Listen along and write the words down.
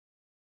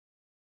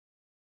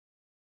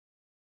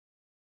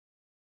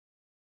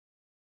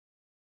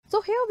So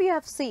here we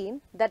have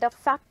seen that a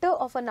factor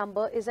of a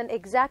number is an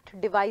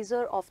exact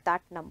divisor of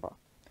that number.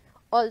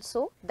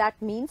 Also, that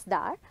means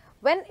that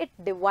when it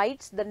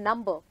divides the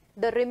number,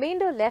 the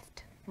remainder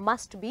left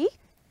must be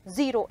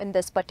 0 in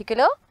this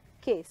particular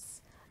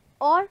case.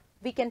 Or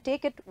we can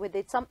take it with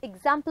some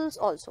examples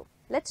also.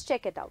 Let's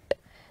check it out.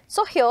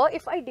 So here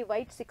if I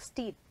divide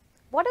 16,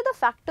 what are the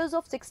factors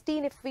of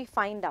 16 if we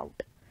find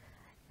out?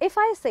 If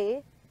I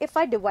say, if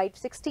I divide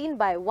 16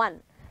 by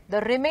 1,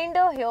 the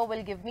remainder here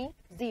will give me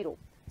 0.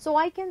 So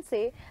I can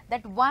say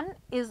that 1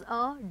 is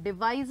a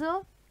divisor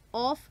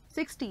of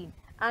 16,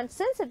 and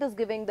since it is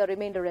giving the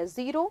remainder as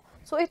 0,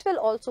 so it will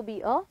also be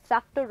a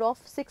factor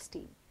of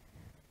 16.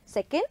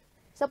 Second,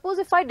 suppose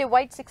if I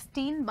divide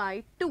 16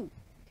 by 2,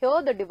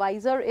 here the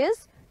divisor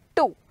is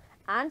 2,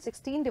 and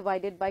 16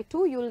 divided by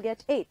 2 you will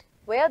get 8,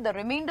 where the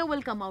remainder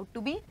will come out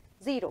to be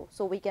 0.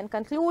 So we can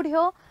conclude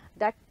here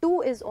that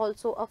 2 is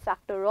also a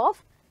factor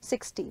of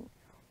 16.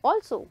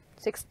 Also,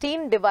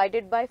 16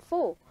 divided by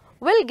 4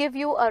 will give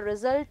you a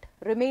result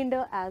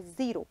remainder as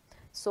 0.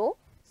 So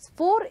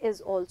 4 is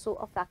also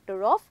a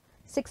factor of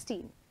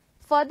 16.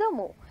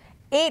 Furthermore,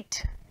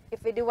 8,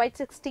 if we divide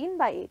 16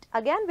 by 8,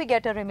 again we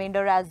get a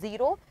remainder as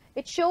 0.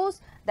 It shows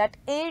that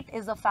 8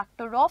 is a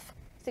factor of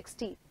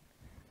 16.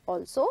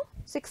 Also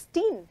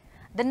 16,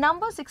 the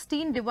number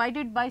 16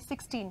 divided by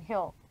 16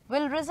 here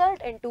will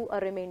result into a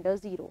remainder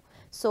 0.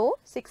 So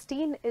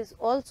 16 is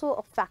also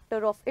a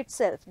factor of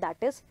itself, that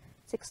is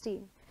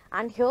 16.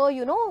 And here,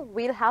 you know,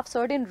 we'll have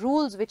certain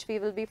rules which we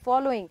will be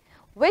following,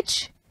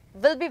 which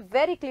will be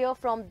very clear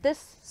from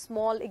this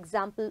small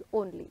example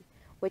only,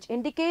 which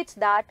indicates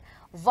that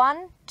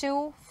 1,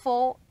 2,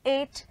 4,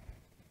 8,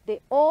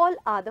 they all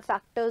are the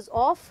factors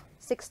of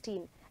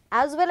 16,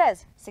 as well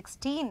as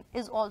 16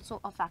 is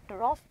also a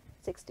factor of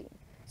 16.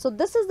 So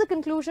this is the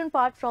conclusion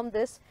part from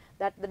this,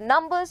 that the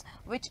numbers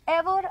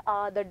whichever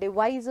are the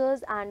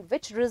divisors and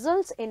which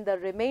results in the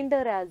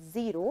remainder as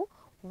 0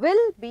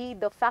 will be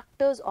the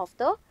factors of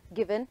the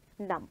given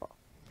number.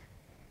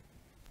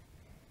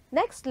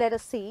 Next, let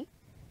us see.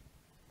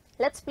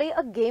 Let's play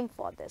a game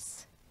for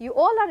this. You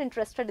all are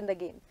interested in the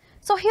game.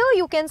 So here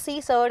you can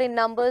see certain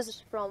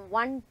numbers from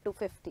 1 to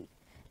 50.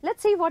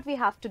 Let's see what we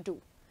have to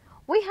do.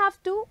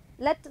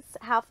 Let's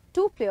have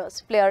two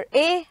players, player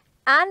A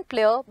and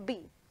player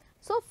B.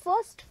 So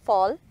first of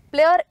all,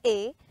 player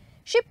A,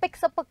 she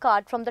picks up a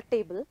card from the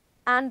table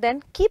and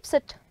then keeps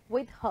it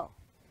with her.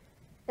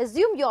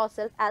 Assume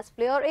yourself as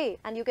player A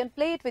and you can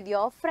play it with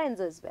your friends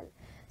as well.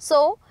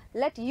 So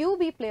let you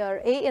be player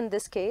A in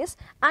this case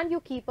and you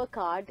keep a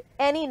card,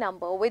 any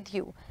number with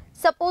you.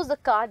 Suppose the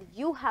card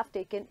you have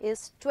taken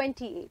is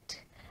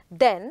 28.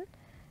 Then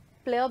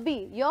player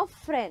B, your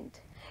friend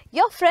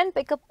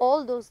pick up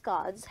all those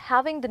cards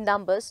having the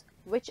numbers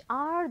which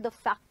are the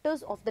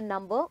factors of the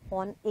number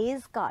on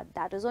A's card,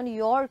 that is on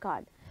your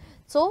card.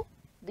 So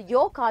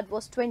your card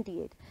was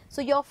 28. So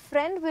your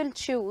friend will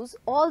choose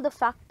all the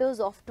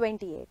factors of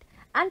 28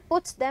 and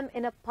puts them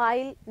in a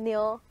pile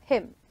near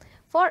him.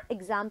 For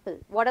example,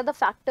 what are the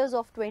factors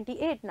of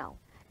 28 now?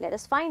 Let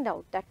us find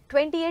out that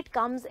 28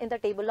 comes in the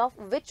table of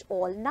which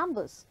all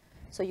numbers.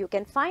 So you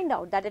can find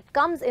out that it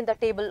comes in the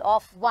table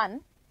of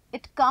 1,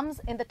 it comes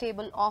in the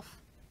table of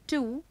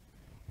 2,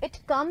 it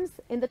comes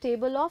in the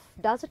table of,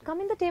 does it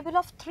come in the table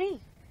of 3?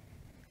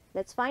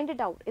 Let's find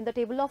it out. In the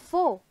table of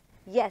 4.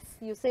 Yes,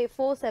 you say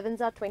 4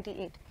 sevens are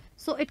 28.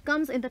 So it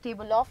comes in the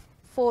table of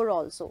 4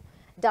 also.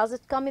 Does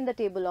it come in the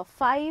table of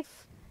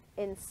 5,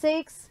 in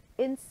 6,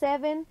 in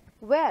 7?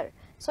 Where?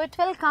 So it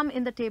will come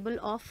in the table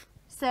of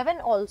 7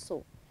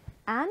 also.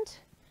 And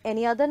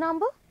any other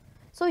number?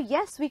 So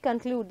yes, we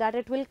conclude that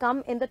it will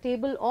come in the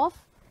table of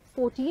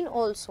 14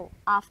 also.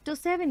 After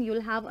 7, you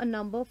will have a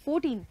number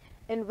 14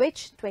 in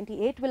which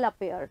 28 will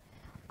appear.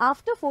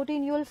 After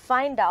 14, you will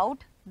find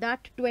out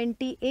that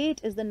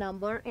 28 is the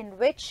number in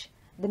which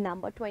the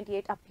number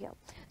 28 appear.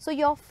 So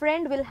your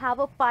friend will have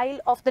a pile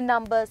of the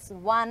numbers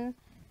 1,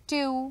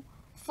 2,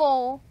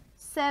 4,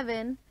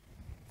 7,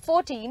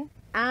 14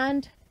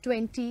 and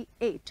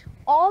 28.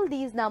 All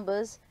these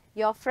numbers,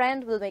 your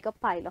friend will make a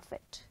pile of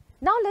it.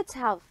 Now let's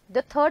have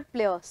the third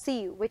player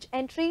C, which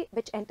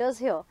enters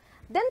here.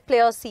 Then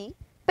player C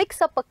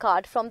picks up a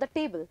card from the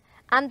table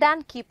and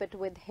then keep it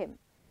with him.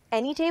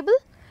 Any table?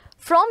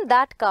 From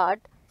that card,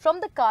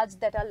 from the cards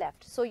that are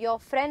left. So your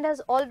friend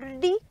has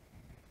already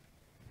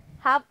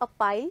have a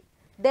pile.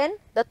 Then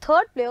the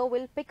third player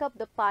will pick up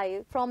the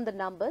pile from the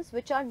numbers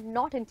which are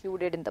not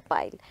included in the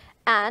pile.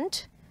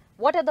 And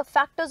what are the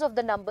factors of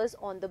the numbers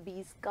on the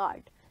B's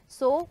card?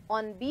 So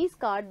on B's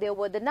card there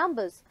were the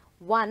numbers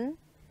 1,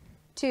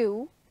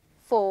 2,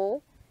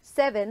 4,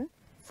 7,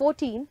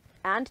 14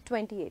 and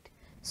 28.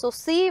 So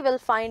C will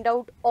find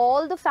out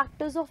all the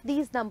factors of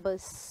these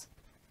numbers.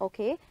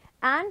 Okay,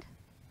 and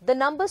the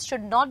numbers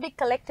should not be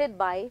collected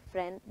by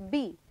friend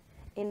B.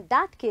 In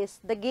that case,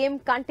 the game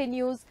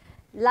continues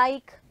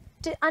like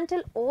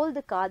until all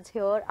the cards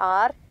here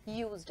are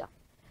used up.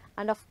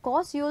 And of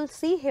course, you will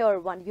see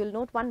here you'll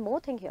note one more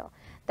thing here,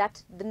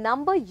 that the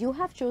number you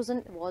have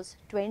chosen was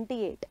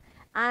 28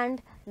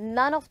 and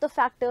none of the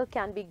factor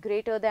can be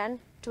greater than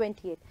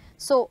 28.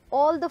 So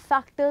all the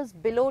factors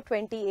below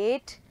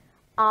 28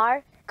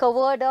 are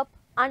covered up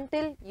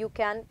until you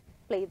can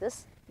play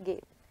this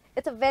game.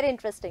 It's a very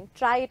interesting.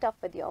 Try it up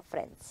with your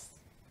friends.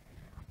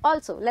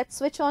 Also, let's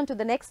switch on to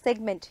the next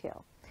segment here.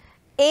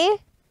 A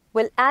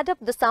will add up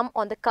the sum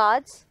on the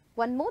cards.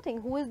 One more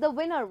thing, who is the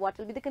winner? What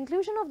will be the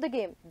conclusion of the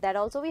game? That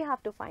also we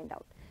have to find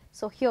out.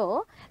 So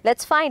here,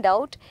 let's find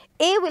out.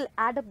 A will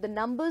add up the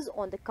numbers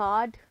on the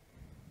card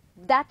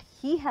that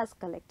he has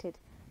collected.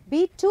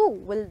 B too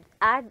will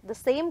add the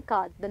same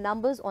card, the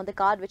numbers on the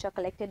card which are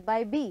collected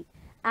by B.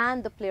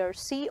 And the player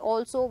C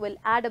also will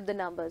add up the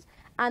numbers.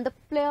 And the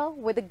player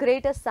with the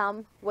greatest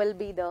sum will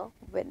be the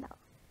winner.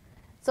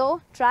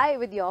 So try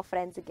with your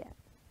friends again.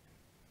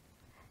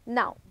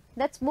 Now,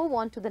 let's move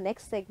on to the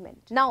next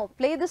segment. Now,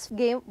 play this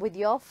game with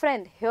your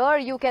friend. Here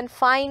you can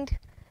find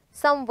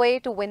some way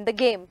to win the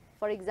game.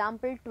 For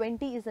example,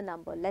 20 is a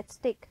number. Let's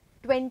take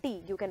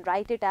 20. You can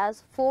write it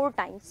as 4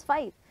 times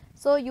 5.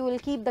 So, you will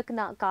keep the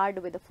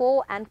card with the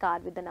 4 and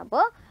card with the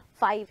number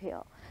 5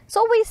 here.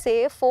 So, we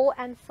say 4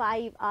 and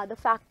 5 are the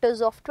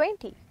factors of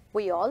 20.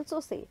 We also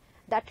say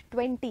that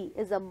 20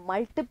 is a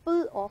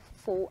multiple of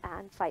 4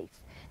 and 5.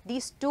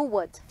 These two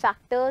words,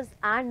 factors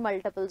and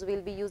multiples,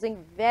 we'll be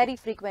using very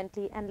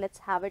frequently, and let's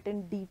have it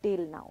in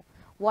detail now.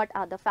 What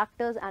are the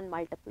factors and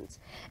multiples?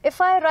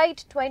 If I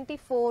write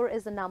 24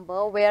 is a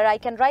number where I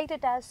can write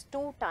it as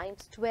 2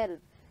 times 12.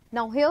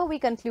 Now here we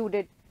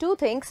concluded two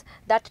things,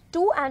 that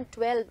 2 and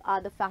 12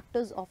 are the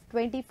factors of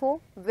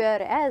 24,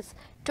 whereas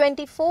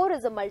 24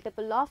 is a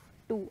multiple of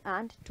 2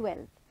 and 12.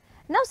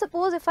 Now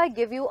suppose if I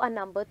give you a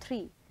number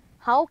 3,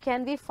 how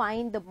can we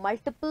find the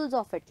multiples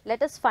of it?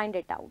 Let us find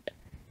it out.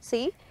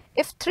 See,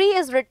 if 3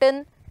 is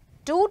written,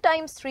 2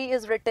 times 3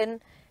 is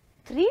written,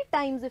 3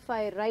 times if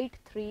I write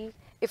 3,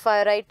 if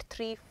I write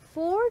 3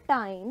 4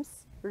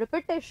 times,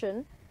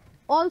 repetition,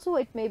 also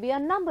it may be a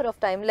number of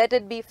times, let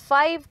it be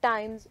 5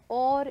 times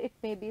or it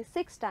may be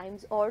 6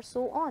 times or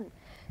so on.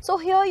 So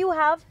here you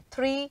have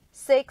 3,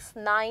 6,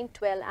 9,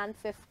 12 and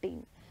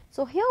 15.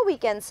 So here we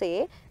can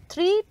say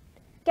 3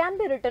 can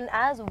be written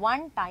as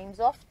 1 times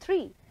of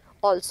 3.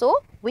 Also,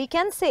 we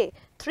can say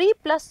 3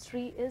 plus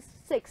 3 is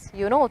 6.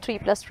 You know 3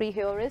 plus 3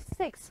 here is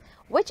 6,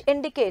 which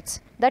indicates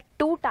that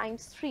 2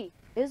 times 3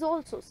 is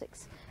also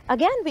 6.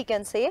 Again, we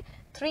can say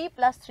 3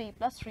 plus 3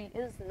 plus 3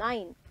 is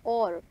 9,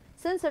 or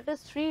since it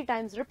is 3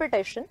 times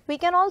repetition, we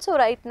can also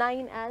write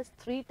 9 as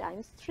 3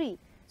 times 3.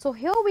 So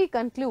here we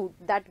conclude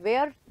that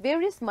where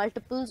various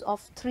multiples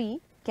of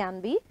 3 can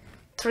be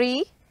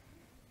 3,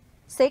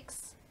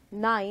 6,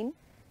 9,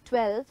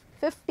 12,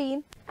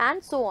 15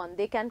 and so on.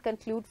 They can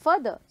conclude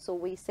further. So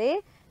we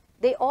say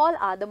they all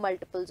are the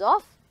multiples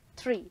of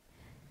 3.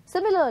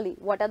 Similarly,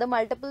 what are the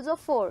multiples of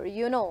 4?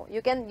 You know,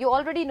 you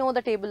already know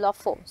the table of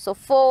 4. So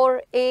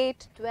 4,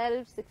 8,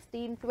 12,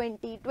 16,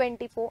 20,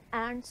 24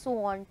 and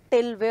so on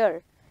till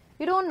where?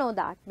 You don't know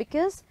that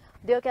because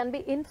there can be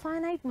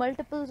infinite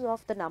multiples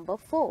of the number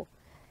 4.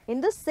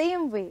 In the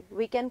same way,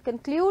 we can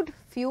conclude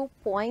few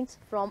points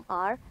from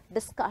our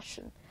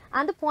discussion.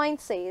 And the point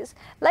says,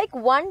 like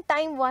 1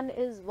 time 1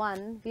 is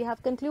 1. We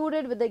have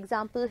concluded with the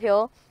example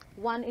here.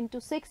 1 into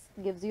 6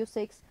 gives you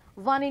 6.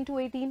 1 into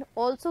 18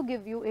 also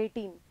give you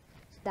 18.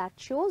 That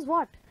shows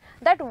what?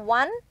 That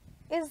 1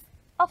 is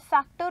a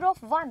factor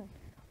of 1.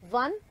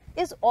 1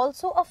 is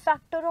also a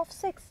factor of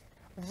 6.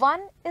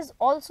 1 is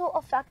also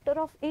a factor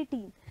of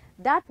 18.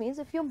 That means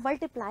if you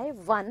multiply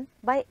 1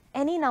 by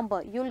any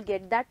number, you will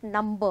get that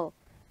number,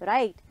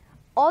 right?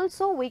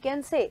 Also, we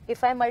can say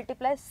if I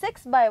multiply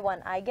 6 by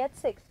 1, I get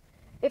 6.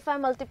 If I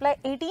multiply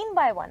 18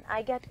 by 1,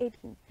 I get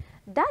 18.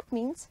 That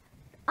means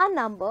a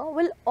number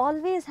will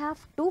always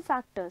have two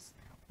factors.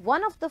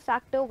 One of the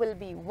factor will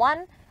be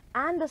 1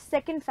 and the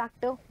second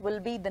factor will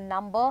be the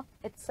number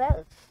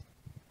itself.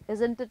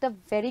 Isn't it a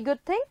very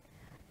good thing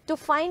to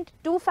find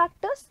two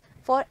factors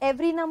for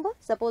every number?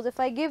 Suppose if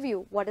I give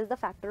you what is the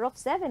factor of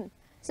 7.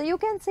 So you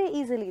can say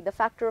easily the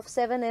factor of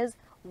 7 is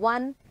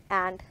 1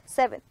 and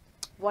 7.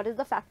 What is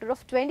the factor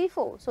of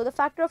 24? So the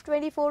factor of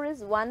 24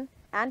 is 1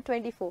 and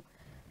 24.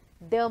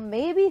 There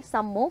may be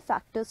some more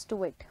factors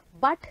to it,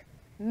 but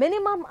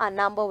minimum a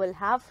number will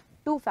have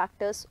two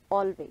factors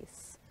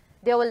always.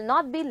 There will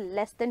not be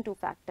less than 2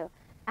 factor,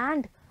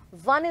 and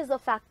 1 is a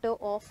factor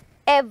of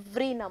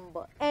every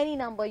number. Any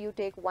number you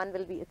take, 1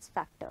 will be its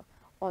factor.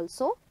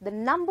 Also, the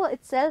number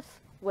itself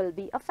will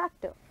be a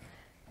factor.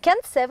 Can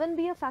 7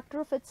 be a factor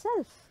of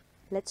itself?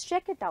 Let's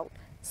check it out.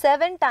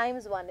 7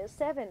 times 1 is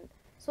 7.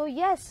 So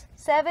yes,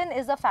 7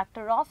 is a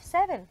factor of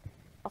 7.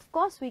 Of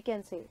course we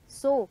can say.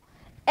 So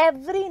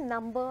every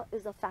number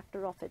is a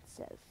factor of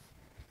itself,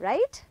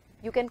 right?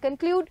 You can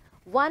conclude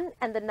 1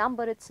 and the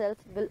number itself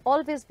will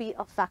always be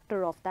a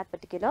factor of that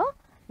particular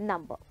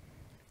number.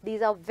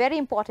 These are very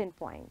important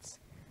points.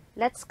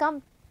 Let's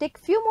take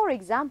few more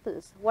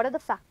examples. What are the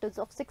factors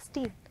of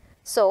 16?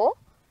 So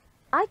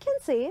I can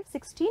say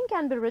 16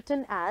 can be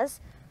written as,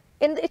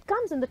 it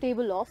comes in the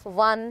table of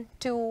 1,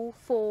 2,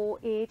 4,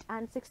 8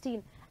 and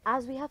 16,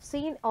 as we have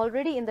seen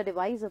already in the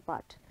divisor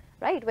part.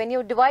 right? When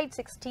you divide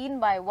 16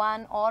 by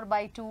 1 or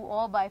by 2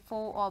 or by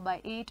 4 or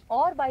by 8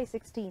 or by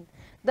 16,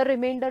 the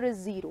remainder is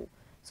 0.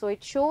 So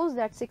it shows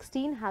that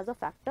 16 has a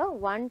factor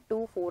 1,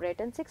 2, 4, 8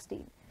 and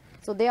 16.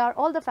 So they are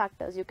all the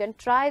factors. You can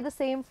try the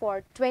same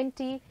for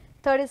 20,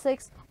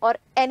 36 or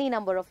any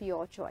number of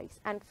your choice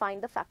and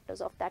find the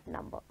factors of that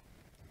number.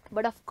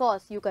 But of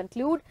course, you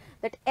conclude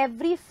that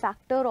every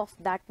factor of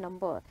that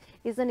number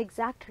is an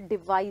exact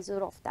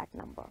divisor of that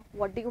number.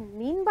 What do you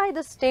mean by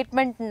this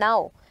statement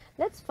now?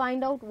 Let's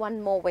find out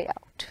one more way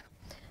out.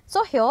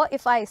 So here,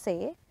 if I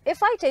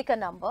take a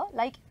number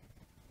like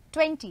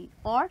 20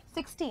 or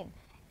 16,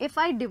 if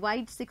I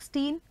divide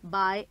 16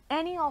 by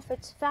any of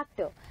its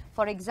factor,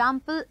 for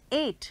example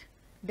 8,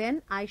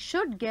 then I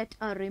should get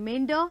a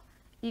remainder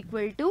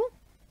equal to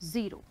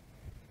 0.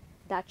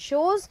 That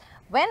shows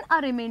when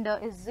a remainder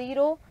is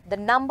 0, the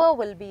number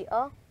will be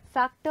a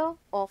factor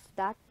of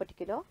that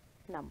particular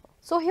number.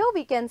 So here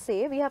we can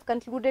say we have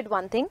concluded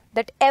one thing,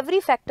 that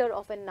every factor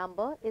of a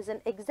number is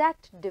an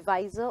exact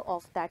divisor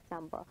of that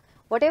number.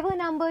 Whatever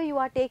number you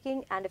are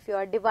taking, and if you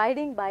are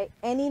dividing by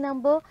any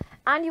number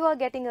and you are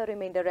getting a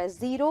remainder as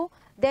 0,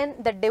 then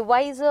the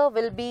divisor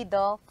will be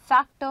the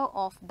factor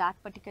of that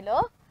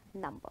particular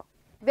number.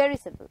 Very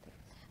simple thing.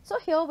 So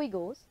here we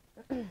go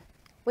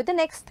with the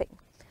next thing.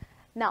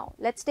 Now,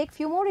 let's take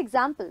few more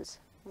examples.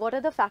 What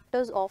are the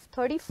factors of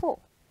 34?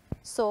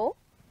 So,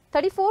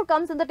 34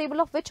 comes in the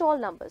table of which all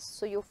numbers?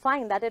 So, you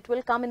find that it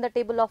will come in the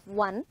table of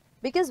 1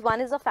 because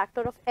 1 is a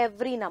factor of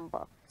every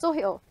number. So,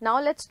 here, now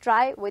let's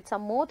try with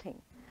some more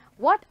thing.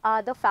 What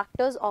are the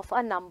factors of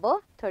a number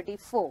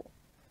 34?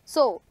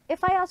 So,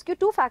 if I ask you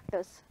two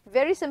factors,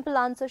 very simple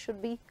answer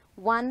should be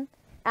 1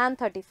 and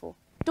 34.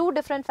 Two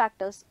different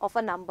factors of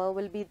a number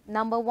will be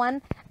number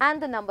 1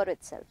 and the number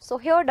itself. So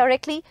here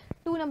directly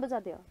two numbers are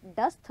there.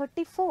 Does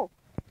 34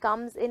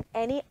 comes in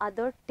any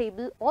other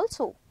table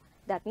also?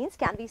 That means,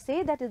 can we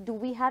say that do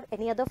we have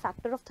any other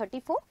factor of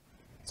 34?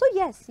 So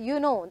yes, you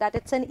know that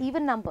it's an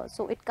even number.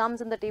 So it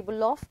comes in the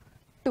table of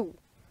 2.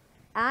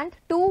 And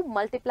 2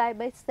 multiplied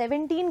by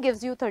 17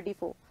 gives you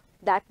 34.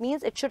 That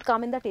means it should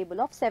come in the table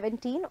of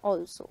 17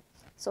 also.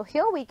 So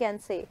here we can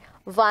say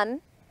 1,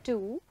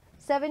 2,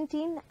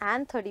 17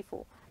 and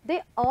 34.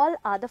 They all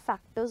are the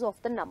factors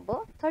of the number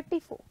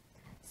 34.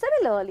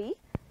 Similarly,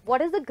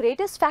 what is the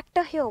greatest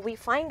factor here? We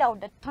find out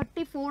that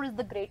 34 is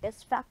the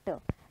greatest factor.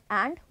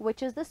 And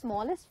which is the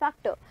smallest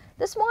factor?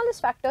 The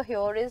smallest factor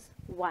here is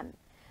 1.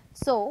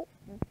 So,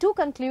 two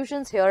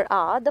conclusions here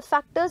are the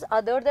factors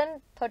other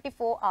than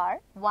 34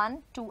 are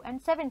 1, 2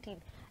 and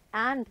 17.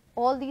 And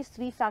all these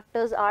three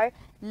factors are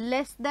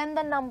less than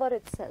the number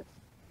itself.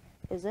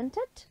 Isn't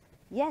it?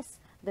 Yes.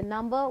 The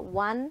number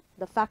 1,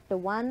 the factor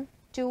 1,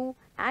 2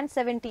 and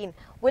 17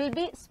 will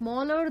be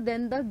smaller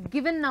than the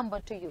given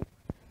number to you.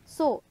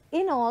 So,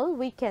 in all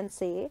we can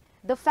say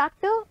the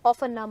factor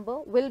of a number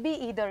will be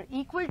either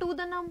equal to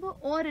the number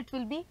or it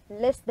will be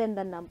less than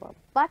the number.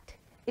 But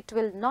it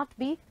will not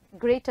be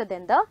greater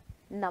than the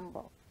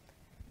number.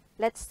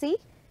 Let's see.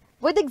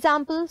 With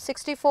example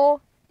 64,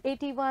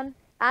 81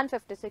 and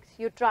 56,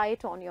 you try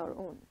it on your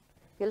own.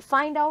 You'll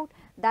find out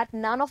that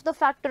none of the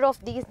factor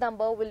of these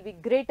number will be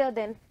greater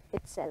than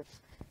itself.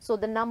 So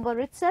the number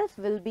itself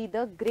will be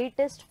the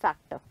greatest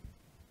factor.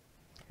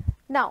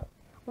 Now,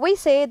 we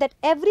say that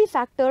every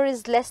factor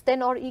is less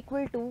than or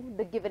equal to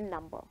the given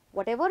number.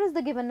 Whatever is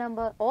the given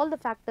number, all the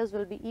factors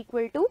will be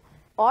equal to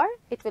or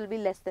it will be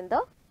less than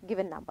the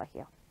given number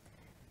here.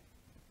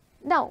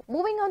 Now,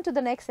 moving on to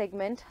the next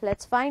segment,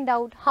 let's find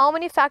out how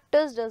many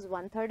factors does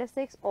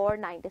 136 or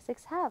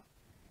 96 have.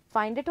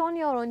 Find it on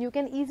your own, you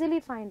can easily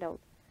find out.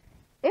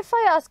 If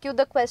I ask you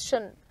the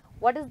question,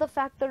 what is the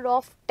factor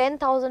of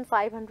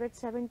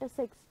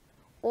 10,576?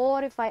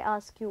 Or if I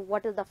ask you,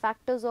 what is the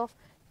factors of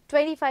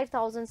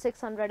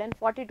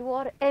 25,642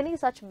 or any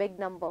such big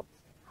number,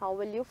 how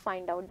will you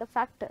find out the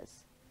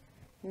factors?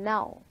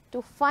 Now,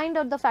 to find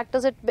out the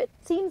factors, it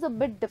seems a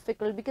bit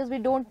difficult because we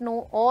don't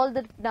know all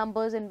the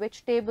numbers in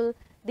which table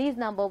these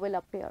numbers will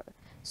appear.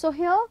 So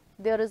here,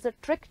 there is a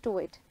trick to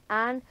it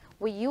and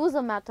we use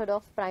a method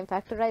of prime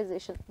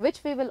factorization,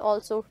 which we will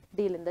also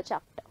deal in the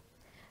chapter.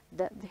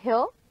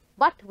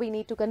 But we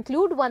need to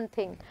conclude one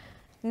thing.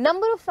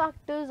 Number of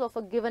factors of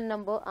a given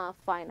number are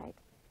finite.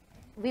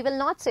 We will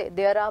not say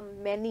there are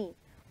many.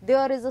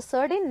 There is a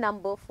certain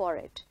number for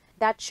it.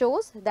 That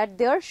shows that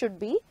there should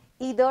be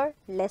either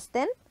less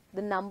than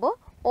the number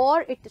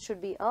or it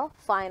should be a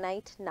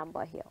finite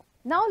number here.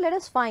 Now let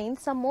us find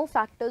some more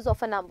factors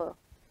of a number.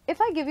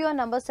 If I give you a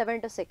number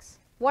 76,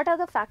 what are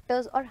the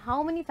factors or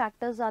how many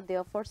factors are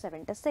there for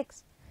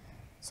 76?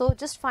 So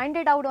just find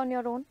it out on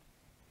your own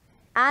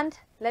and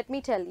let me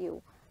tell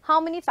you how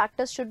many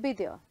factors should be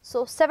there.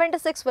 So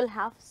 76 will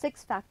have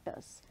 6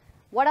 factors.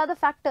 What are the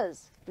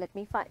factors? Let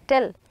me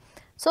tell.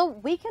 So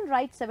we can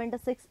write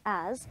 76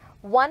 as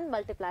 1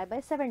 multiplied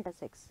by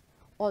 76.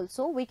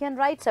 Also we can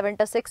write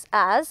 76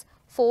 as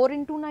 4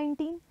 into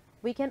 19.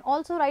 We can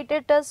also write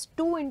it as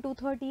 2 into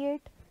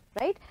 38,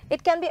 right?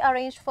 It can be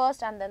arranged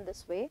first and then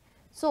this way.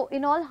 So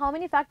in all, how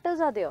many factors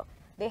are there?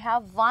 They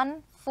have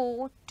 1,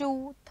 4,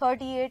 2,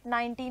 38,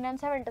 19 and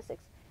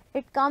 76.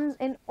 It comes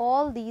in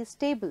all these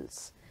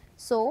tables.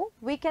 So,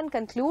 we can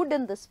conclude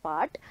in this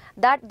part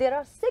that there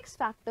are 6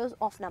 factors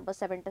of number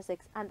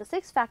 76 and the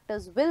 6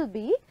 factors will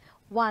be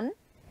 1,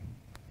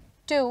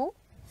 2,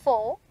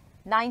 4,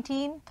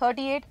 19,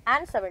 38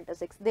 and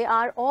 76. They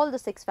are all the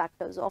 6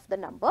 factors of the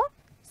number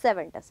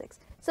 76.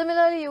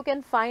 Similarly, you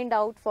can find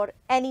out for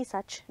any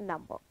such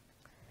number.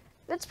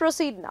 Let's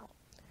proceed now.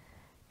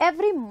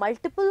 Every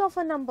multiple of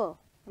a number,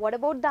 what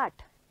about that?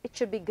 It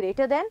should be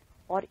greater than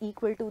or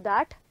equal to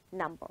that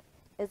number.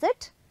 Is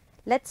it?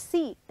 Let's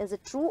see, is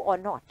it true or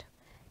not?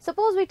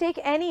 Suppose we take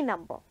any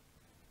number.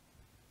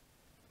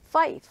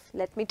 5.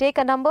 Let me take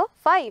a number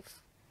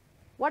 5.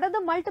 What are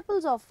the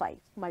multiples of 5?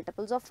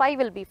 Multiples of 5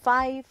 will be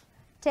 5,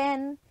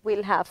 10,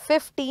 we'll have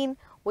 15,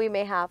 we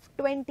may have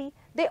 20.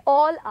 They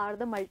all are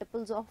the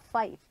multiples of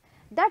 5.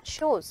 That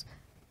shows,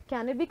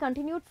 can it be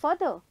continued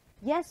further?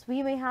 Yes,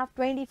 we may have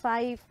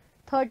 25,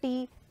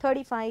 30,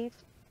 35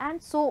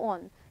 and so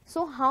on.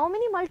 So, how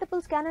many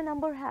multiples can a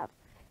number have?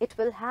 It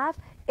will have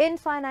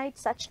infinite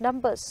such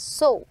numbers.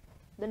 So,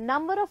 the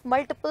number of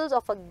multiples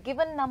of a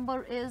given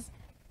number is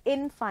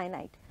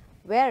infinite.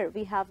 Where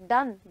we have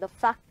done the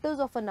factors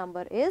of a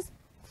number is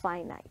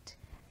finite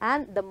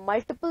and the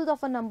multiples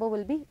of a number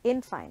will be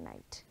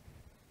infinite,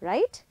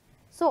 right?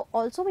 So,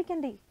 also we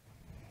can do,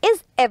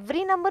 is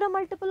every number a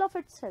multiple of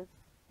itself?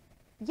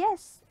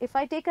 Yes, if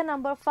I take a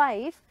number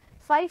 5,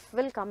 5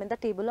 will come in the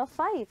table of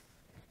 5.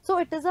 So,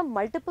 it is a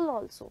multiple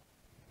also.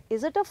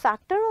 Is it a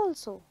factor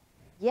also?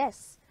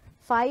 Yes,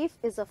 5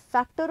 is a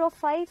factor of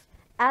 5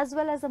 as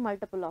well as a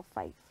multiple of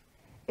 5.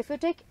 If you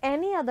take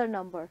any other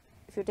number,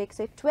 if you take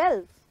say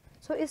 12,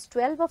 so is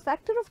 12 a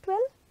factor of 12?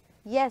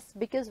 Yes,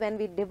 because when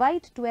we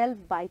divide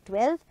 12 by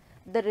 12,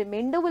 the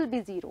remainder will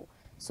be 0.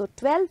 So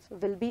 12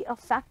 will be a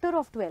factor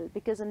of 12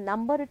 because a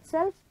number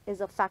itself is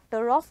a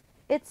factor of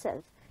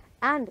itself.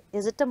 And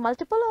is it a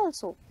multiple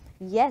also?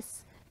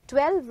 Yes,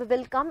 12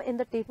 will come in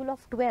the table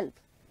of 12.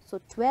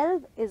 So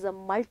 12 is a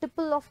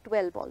multiple of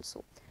 12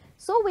 also.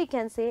 So we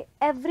can say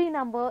every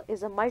number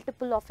is a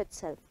multiple of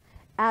itself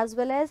as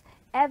well as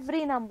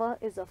every number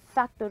is a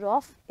factor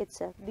of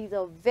itself. These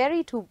are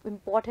very two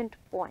important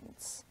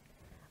points.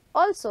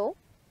 Also,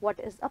 what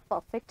is a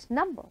perfect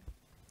number?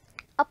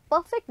 A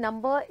perfect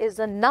number is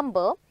a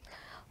number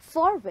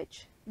for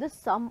which the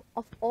sum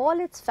of all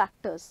its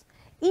factors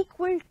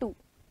equal to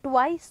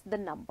twice the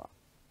number.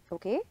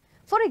 Okay.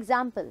 For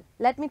example,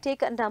 let me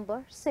take a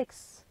number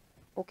 6.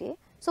 Okay.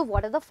 So,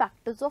 what are the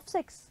factors of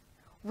 6?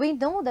 We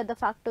know that the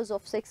factors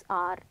of 6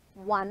 are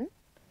 1,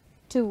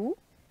 2,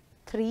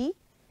 3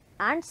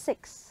 and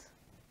 6.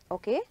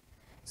 Okay.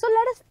 So,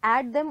 let us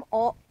add them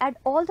all, add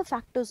all the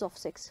factors of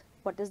 6.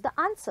 What is the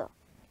answer?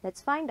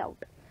 Let's find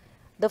out.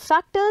 The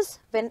factors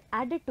when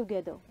added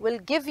together will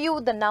give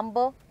you the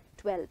number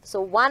 12.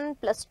 So, 1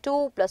 plus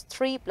 2 plus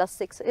 3 plus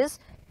 6 is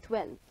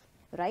 12,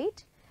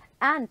 right?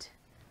 And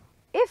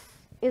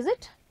is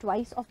it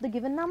twice of the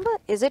given number?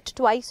 Is it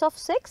twice of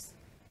 6?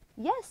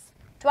 Yes,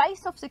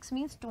 twice of 6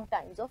 means 2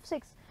 times of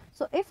 6.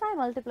 So, if I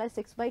multiply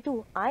 6 by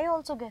 2, I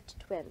also get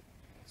 12.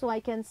 So, I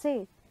can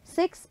say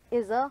 6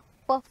 is a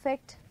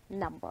perfect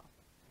number,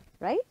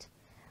 right?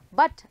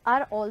 But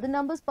are all the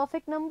numbers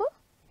perfect number?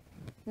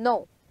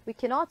 No, we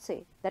cannot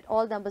say that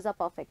all numbers are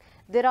perfect.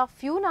 There are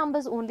few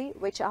numbers only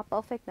which are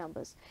perfect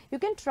numbers. You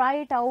can try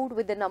it out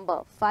with the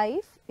number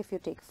 5. If you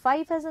take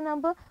 5 as a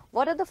number,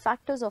 what are the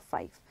factors of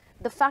 5?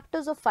 The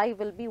factors of 5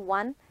 will be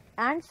 1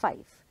 and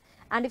 5.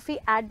 And if we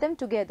add them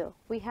together,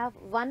 we have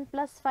 1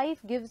 plus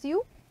 5 gives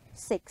you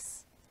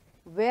 6.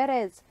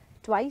 Whereas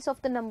twice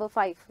of the number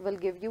 5 will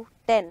give you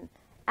 10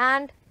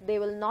 and they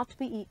will not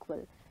be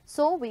equal.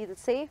 So, we will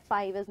say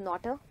 5 is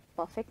not a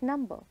perfect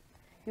number.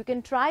 You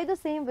can try the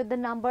same with the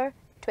number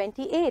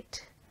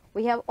 28.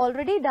 We have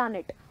already done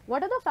it.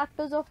 What are the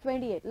factors of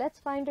 28? Let's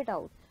find it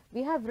out.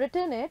 We have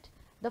written it.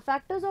 The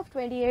factors of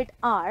 28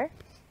 are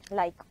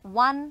like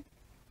 1,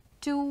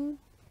 2,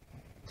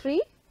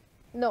 3,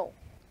 no,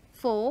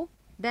 4,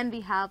 then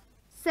we have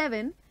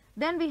 7,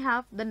 then we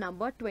have the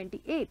number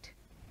 28.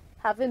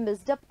 Have we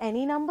missed up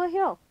any number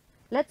here?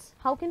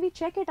 How can we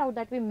check it out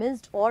that we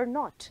missed or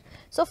not?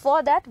 So,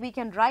 for that we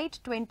can write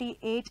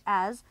 28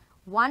 as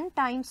 1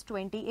 times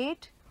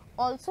 28.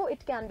 Also,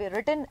 it can be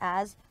written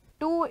as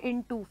 2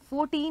 into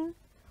 14.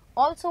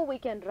 Also, we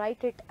can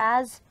write it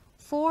as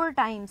 4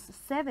 times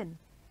 7.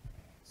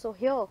 So,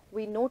 here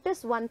we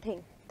notice one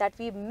thing that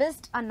we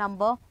missed a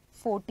number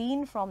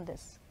 14 from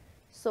this.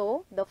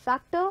 So, the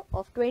factor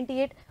of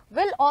 28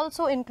 will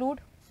also include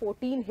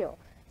 14 here.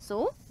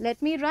 So,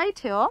 let me write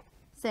here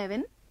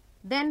 7,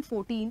 then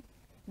 14,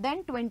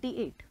 then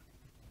 28.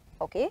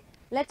 Okay,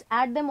 let's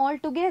add them all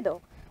together.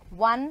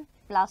 1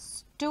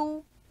 plus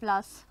 2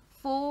 plus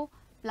 4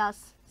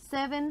 plus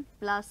 7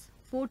 plus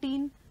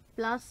 14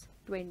 plus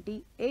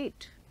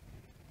 28.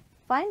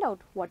 Find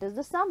out what is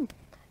the sum.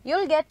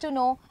 You'll get to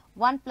know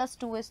 1 plus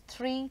 2 is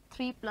 3,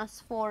 3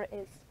 plus 4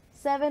 is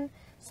 7,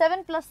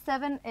 7 plus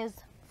 7 is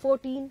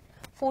 14,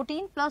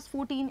 14 plus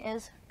 14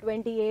 is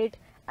 28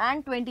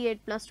 and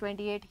 28 plus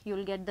 28, you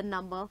will get the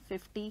number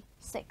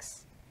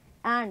 56.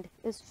 And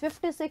is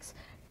 56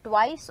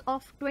 twice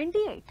of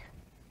 28?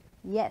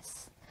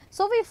 Yes.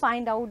 So we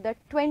find out that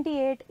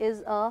 28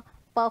 is a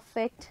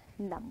perfect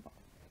number.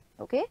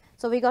 Okay,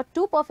 so we got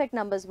two perfect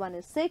numbers, one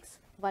is 6,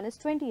 one is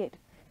 28.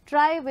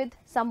 Try with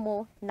some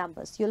more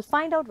numbers. You'll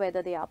find out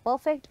whether they are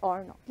perfect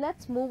or not.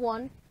 Let's move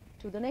on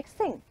to the next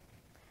thing.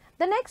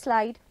 The next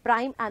slide,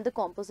 prime and the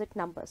composite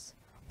numbers.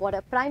 What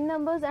are prime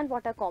numbers and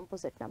what are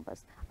composite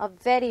numbers? Are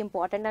very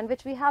important, and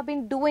which we have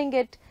been doing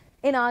it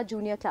in our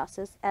junior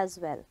classes as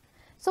well.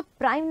 So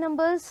prime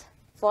numbers,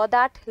 for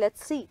that,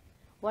 let's see.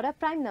 What are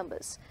prime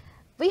numbers?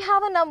 We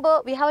have a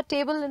number, we have a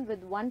table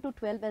with 1 to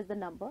 12 as the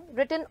number,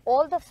 written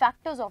all the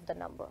factors of the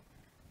number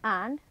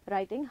and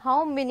writing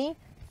how many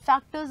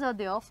factors are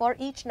there for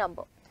each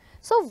number.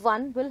 So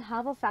 1 will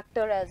have a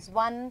factor as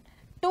 1,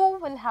 2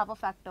 will have a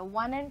factor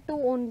 1 and 2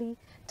 only,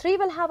 3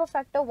 will have a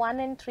factor 1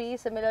 and 3,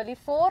 similarly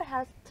 4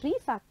 has 3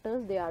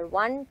 factors, they are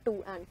 1,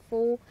 2 and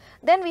 4.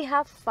 Then we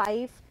have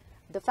 5,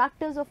 the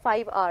factors of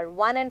 5 are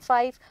 1 and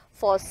 5,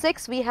 for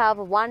 6 we have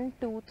 1,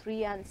 2,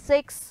 3 and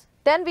 6.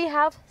 Then we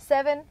have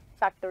 7,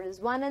 factor is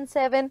 1 and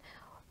 7,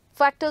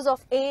 factors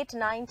of 8,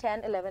 9,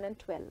 10, 11 and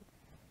 12.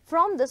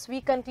 From this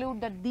we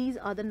conclude that these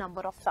are the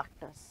number of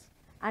factors.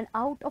 And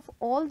out of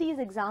all these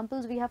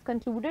examples we have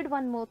concluded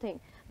one more thing,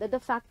 that the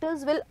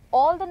factors will,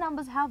 all the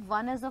numbers have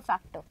 1 as a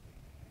factor,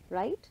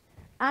 right?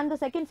 And the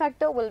second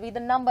factor will be the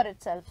number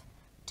itself,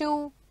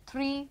 2,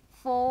 3,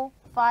 4,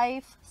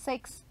 5,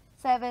 6,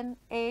 7,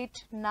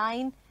 8,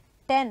 9,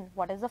 10.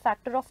 What is the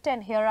factor of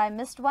 10? Here I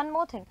missed one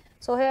more thing.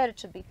 So here it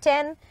should be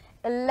 10,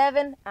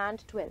 11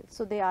 and 12.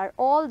 So they are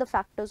all the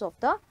factors of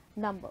the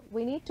number.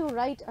 We need to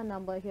write a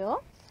number here,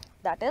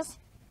 that is,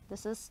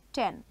 this is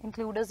 10,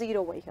 include a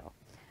 0 over here.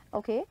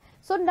 Okay,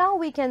 so now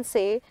we can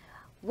say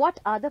what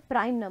are the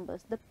prime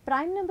numbers. The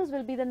prime numbers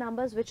will be the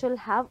numbers which will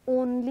have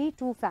only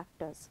 2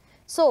 factors.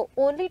 So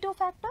only 2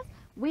 factors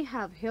we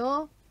have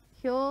here,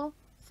 here,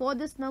 for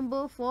this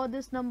number, for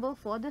this number,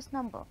 for this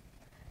number.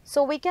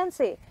 So we can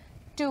say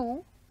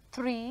 2,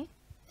 3,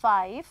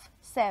 5,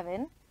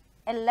 7,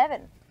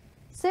 11.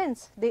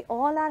 Since they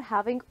all are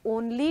having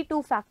only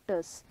 2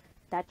 factors,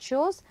 that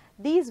shows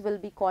these will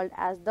be called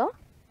as the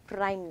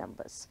prime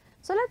numbers.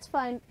 So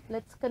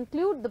let's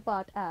conclude the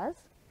part as,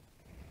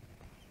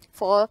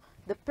 for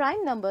the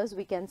prime numbers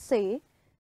we can say